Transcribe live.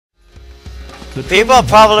People have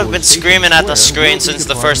probably been screaming at the screen since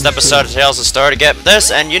the first episode of Tales of Story to get this,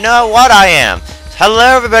 and you know what I am.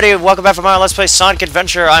 Hello everybody, welcome back for my Let's Play Sonic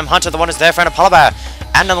Adventure. I'm Hunter, the one who's there, friend of Polar.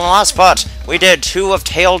 And in the last part, we did two of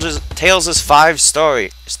Tails' 5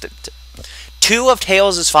 stories. 2 of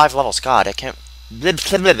Tails' 5 levels. God, I can't...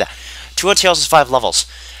 2 of Tails' 5 levels.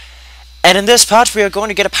 And in this part, we are going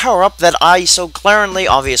to get a power-up that I so glaringly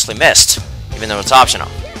obviously missed, even though it's optional.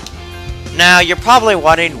 Now, you're probably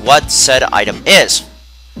wondering what said item is.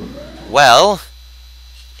 Well,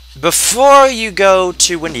 before you go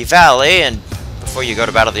to Windy Valley, and before you go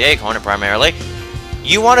to Battle the Acorn primarily,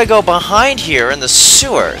 you want to go behind here in the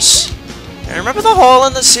sewers. And remember the hole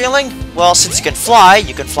in the ceiling? Well, since you can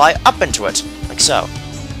fly up into it, like so.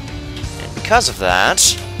 And because of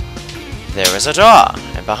that, there is a door.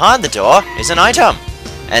 And behind the door is an item.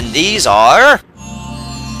 And these are...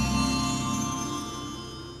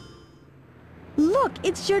 Look,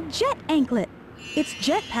 it's your jet anklet. Its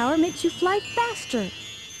jet power makes you fly faster.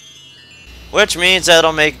 Which means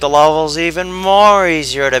that'll make the levels even more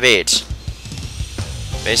easier to beat.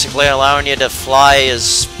 Basically allowing you to fly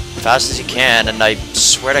as fast as you can, and I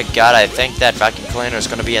swear to God, I think that vacuum cleaner is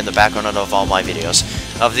going to be in the background of all my videos.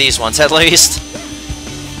 Of these ones, at least.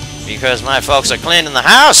 Because my folks are cleaning the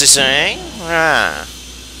house, you see?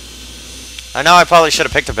 I know I probably should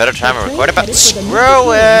have picked a better time to record it, but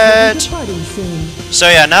screw it! So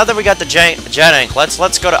yeah, now that we got the jet anklets,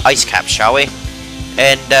 let's go to Icecap, shall we?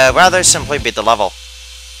 And rather simply beat the level.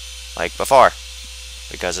 Like before.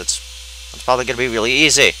 Because it's probably going to be really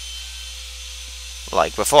easy.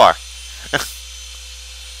 Like before.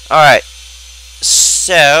 Alright.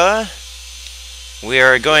 So... we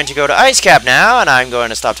are going to go to Icecap now, and I'm going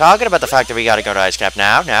to stop talking about the fact that we gotta go to Icecap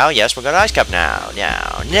now. Now, yes, we're going to Icecap now.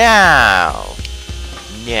 Now.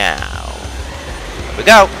 Up we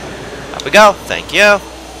go. Up we go. Thank you.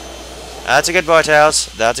 That's a good boy, Tails.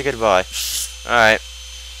 That's a good boy. Alright.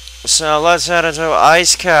 So, let's head into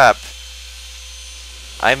Icecap.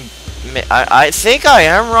 I think I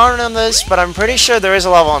am wrong on this, but I'm pretty sure there is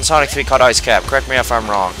a level in Sonic 3 called Icecap. Correct me if I'm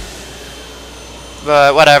wrong.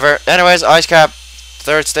 But, whatever. Anyways, Icecap.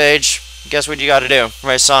 3rd stage. Guess what you gotta do?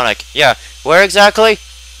 Race Sonic. Yeah. Where exactly?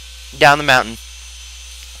 Down the mountain.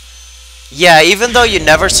 Yeah, even though you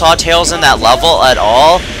never saw Tails in that level at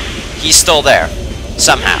all, he's still there.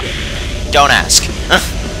 Somehow. Don't ask.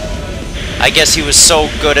 I guess he was so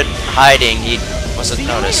good at hiding, he wasn't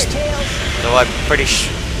noticed. Though I'm pretty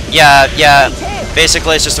sure... Yeah.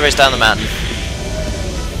 Basically, it's just a race down the mountain.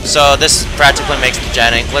 So, this practically makes the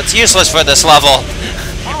jet anklets useless for this level.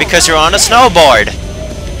 Because you're on a snowboard.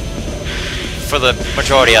 For the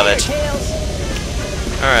majority of it.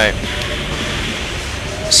 Alright.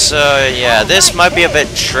 So, yeah, this might be a bit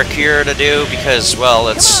trickier to do because, well,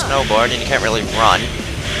 it's snowboard and you can't really run.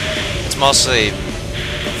 It's mostly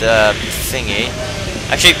the thingy.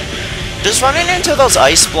 Actually, does running into those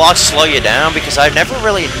ice blocks slow you down? Because I've never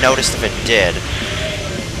really noticed if it did.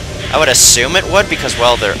 I would assume it would because,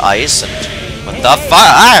 well, they're ice and... what the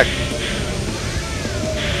fuck?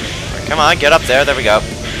 Come on, get up there. There we go.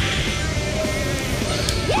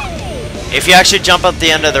 If you actually jump up the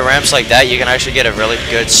end of the ramps like that, you can actually get a really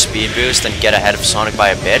good speed boost and get ahead of Sonic by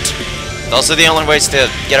a bit. Those are the only ways to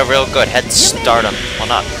get a real good head start on... well,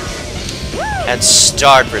 not head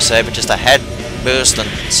start per se, but just a head boost on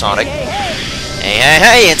Sonic.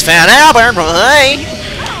 Hey, it's Van Albert! Hey!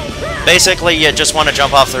 Basically, you just want to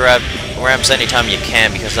jump off the ramps anytime you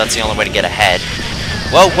can, because that's the only way to get ahead.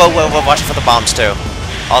 Whoa, watch for the bombs, too.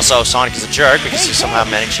 Also, Sonic is a jerk, because he's somehow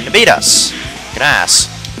managing to beat us. Good ass.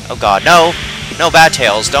 Oh god, no! No, Bad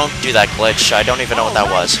Tails, don't do that glitch. I don't even know what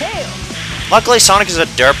that was. Luckily, Sonic is a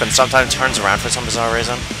derp and sometimes turns around for some bizarre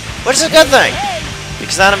reason. Which is a good thing!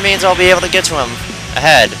 Because that means I'll be able to get to him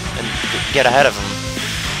ahead, and get ahead of him.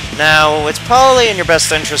 Now, it's probably in your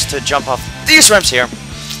best interest to jump off these ramps here.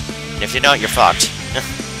 If you don't, you're fucked.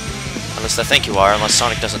 At least I think you are, unless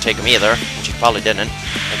Sonic doesn't take him either, which he probably didn't.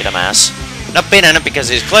 Look at him ass. Not being in it because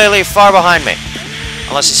he's clearly far behind me.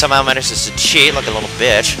 Unless he somehow manages to cheat like a little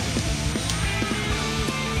bitch.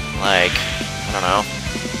 Like, I don't know.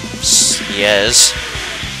 He is.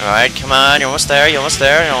 Alright, come on, you're almost there, you're almost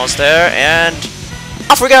there, and...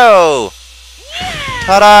 off we go!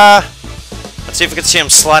 Ta-da! Let's see if we can see him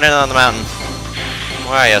sliding on the mountain.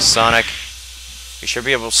 Where are you, Sonic? You should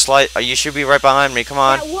be able to slide... you should be right behind me, come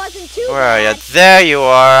on. Where are you? There you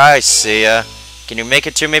are, I see ya. Can you make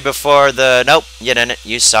it to me before the... nope, you didn't.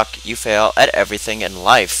 You suck. You fail at everything in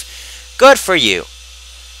life. Good for you.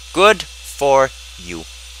 Good for you.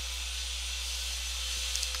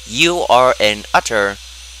 You are an utter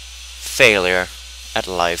failure at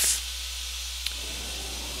life.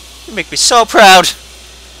 You make me so proud.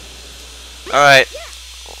 Alright.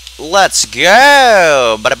 Let's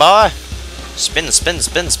go, buddy boy. Spin, spin,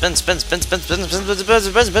 spin, spin, spin, spin, spin, spin, spin, spin,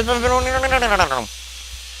 spin, spin, spin.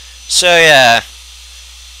 So yeah.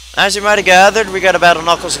 As you might have gathered, we got to battle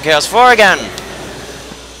Knuckles and Chaos 4 again.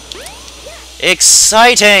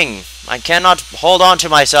 Exciting! I cannot hold on to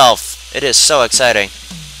myself. It is so exciting.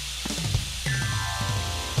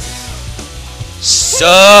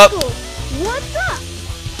 Sup? What's up?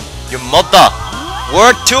 Your mother!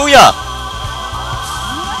 Word to ya!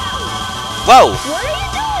 Whoa! What are you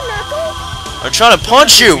doing, Knuckles? I'm trying to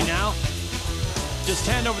punch you! Now, just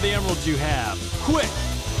hand over the emeralds you have. Quick!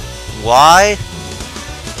 Why?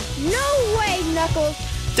 No way, Knuckles.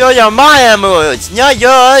 Those are my emeralds, not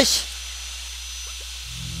yours!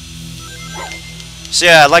 So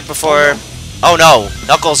yeah, like before... Oh no,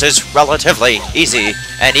 Knuckles is relatively easy,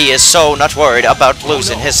 and he is so not worried about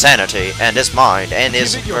losing his sanity, and his mind, and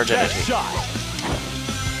his virginity.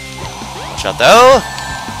 Shot though.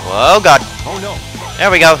 Whoa, God. Oh no.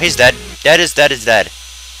 There we go, he's dead. Dead is dead is dead.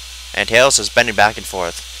 And Tails is bending back and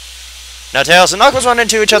forth. Now Tails and Knuckles run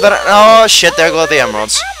into each other. Oh shit, there go the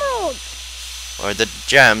emeralds. Or the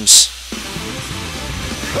gems.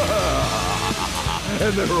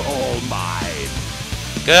 And they're all mine.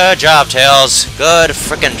 Good job, Tails. Good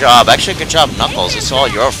frickin' job. Actually, good job, Knuckles. It's all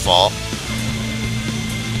your fault.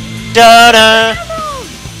 Da-da!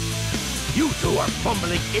 You two are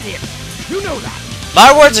fumbling idiots. You know that.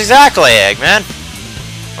 My words exactly, Eggman.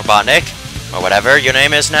 Or Botnik. Or whatever your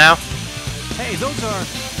name is now. Hey, those are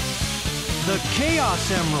the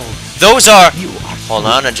Chaos Emeralds. Those are... You are Hold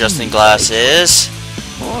on, adjusting glasses.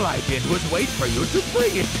 All I did was wait for you to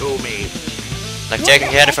bring it to me. Like taking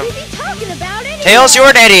candy from... What is he talking about anyway? Tails, you're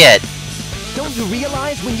an idiot! Don't you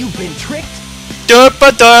realize when you've been tricked?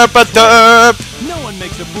 Derp-a-derp-a-derp! No one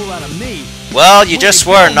makes a fool out of me. Well, you just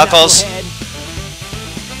were, Knuckles. Knucklehead.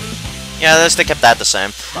 Yeah, let's kept that the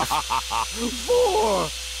same. 4.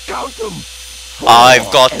 Count them. 4. I've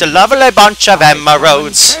got a lovely bunch of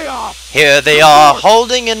emeralds. Here they are,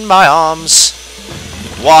 holding in my arms.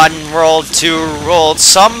 1 rolled, 2 rolled,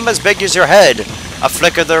 some as big as your head. A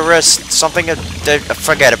flick of the wrist, something...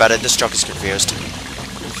 forget about it, this joke is confused.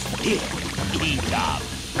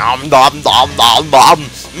 Nom nom nom nom nom.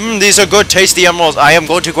 These are good, tasty emeralds. I am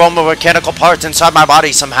going to grow more mechanical parts inside my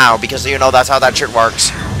body somehow, because you know that's how that shit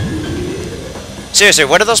works. Seriously,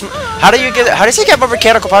 what are those... How does he get more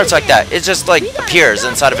mechanical parts like that? It just, like, appears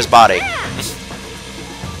inside of his body.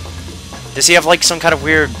 Does he have, like, some kind of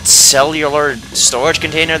weird cellular storage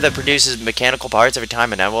container that produces mechanical parts every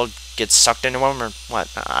time an emerald gets sucked into him, or what?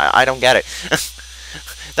 I don't get it.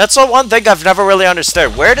 That's the one thing I've never really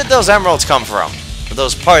understood. Where did those emeralds come from? Or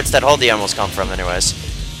those parts that hold the emeralds come from, anyways.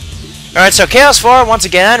 Alright, so Chaos 4, once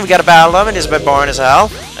again, we got a battle of him. He's a bit boring as hell.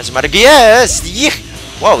 As a matter of... Yes! Yeah.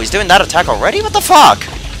 Whoa, he's doing that attack already? What the fuck?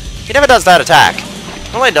 He never does that attack.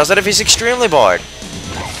 He only does it if he's extremely bored.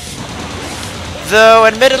 Though,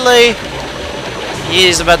 admittedly...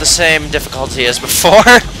 He's about the same difficulty as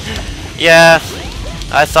before. Yeah,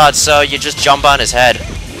 I thought so. You just jump on his head.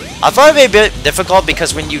 I thought it'd be a bit difficult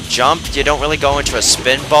because when you jump, you don't really go into a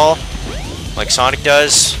spin ball like Sonic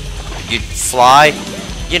does. You fly.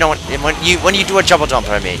 You know, when you do a double jump,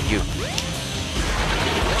 I mean, you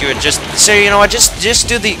would just say, you know what, just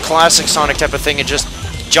do the classic Sonic type of thing and just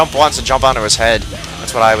jump once and jump onto his head.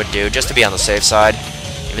 That's what I would do, just to be on the safe side.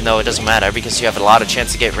 Even though it doesn't matter because you have a lot of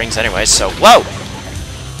chance to get rings anyway. So, whoa.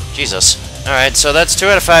 Jesus. Alright, so that's 2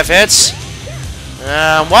 out of 5 hits.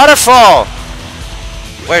 Waterfall!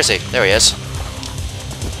 Where is he? There he is.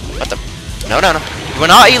 What the? No, no, no. You will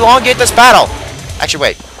not elongate this battle! Actually,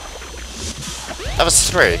 wait. That was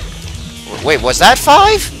 3. Wait, was that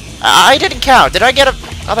 5? I didn't count. Did I get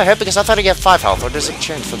another hit? Because I thought I get 5 health. Or does it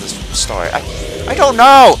change for this story? I don't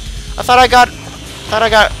know! I thought I got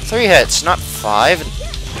 3 hits, not 5.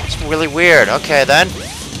 It's really weird. Okay, then.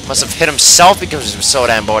 Must have hit himself because he was so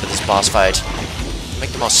damn bored of this boss fight. Make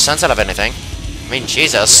the most sense out of anything. I mean,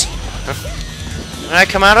 Jesus. When I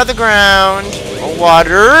come out of the ground,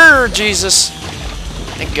 water, Jesus.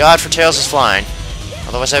 Thank God for Tails is flying.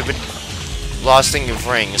 Otherwise, I've been lost thinking of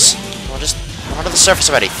rings. Well, just onto the surface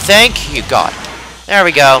already. Thank you, God. There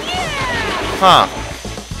we go. Huh.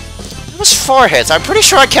 It was 4 hits. I'm pretty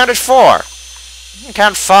sure I counted 4. I didn't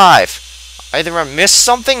count 5. Either I missed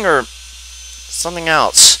something or something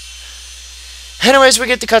else. Anyways, we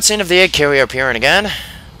get the cutscene of the egg carrier appearing again.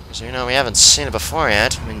 Because, you know, we haven't seen it before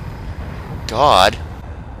yet. I mean, God.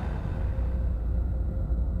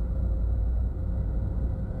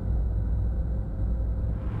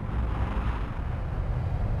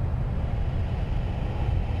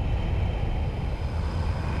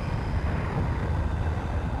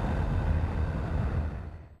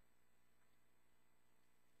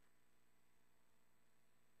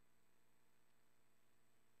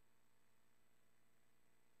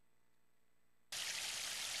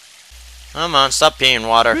 Come on, stop peeing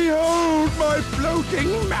water. Behold my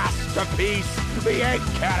floating masterpiece, the egg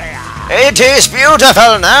carrier. It is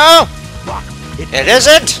beautiful now. But It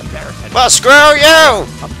isn't? comparison Well, screw you.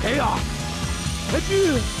 of chaos.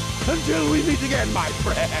 Adieu, until we meet again, my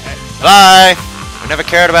friend. Bye. I never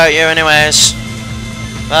cared about you anyways.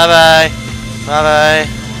 Bye-bye. Bye-bye.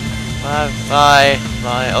 Bye-bye.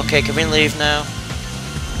 Bye. Okay, can we leave now?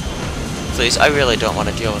 Please, I really don't want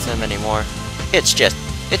to deal with him anymore. It's just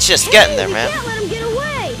getting there, man. Can't let him get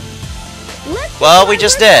away. Let's Well, we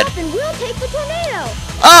just did. And we'll take the tornado.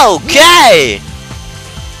 Okay!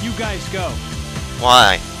 You guys go.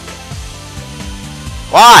 Why?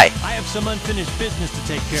 Why? I have some unfinished business to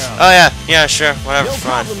take care of. Oh yeah, sure, whatever, No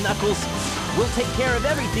fine. problem, Knuckles. We'll take care of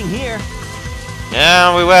everything here.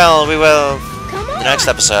 Yeah, we will. Come on. The next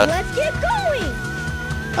episode. Let's get going.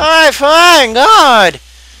 Alright, fine, God!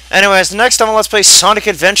 Anyways, the next time on Let's Play Sonic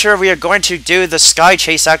Adventure, we are going to do the Sky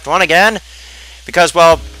Chase Act 1 again. Because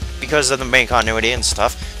of the main continuity and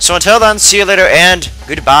stuff. So until then, see you later and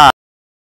goodbye.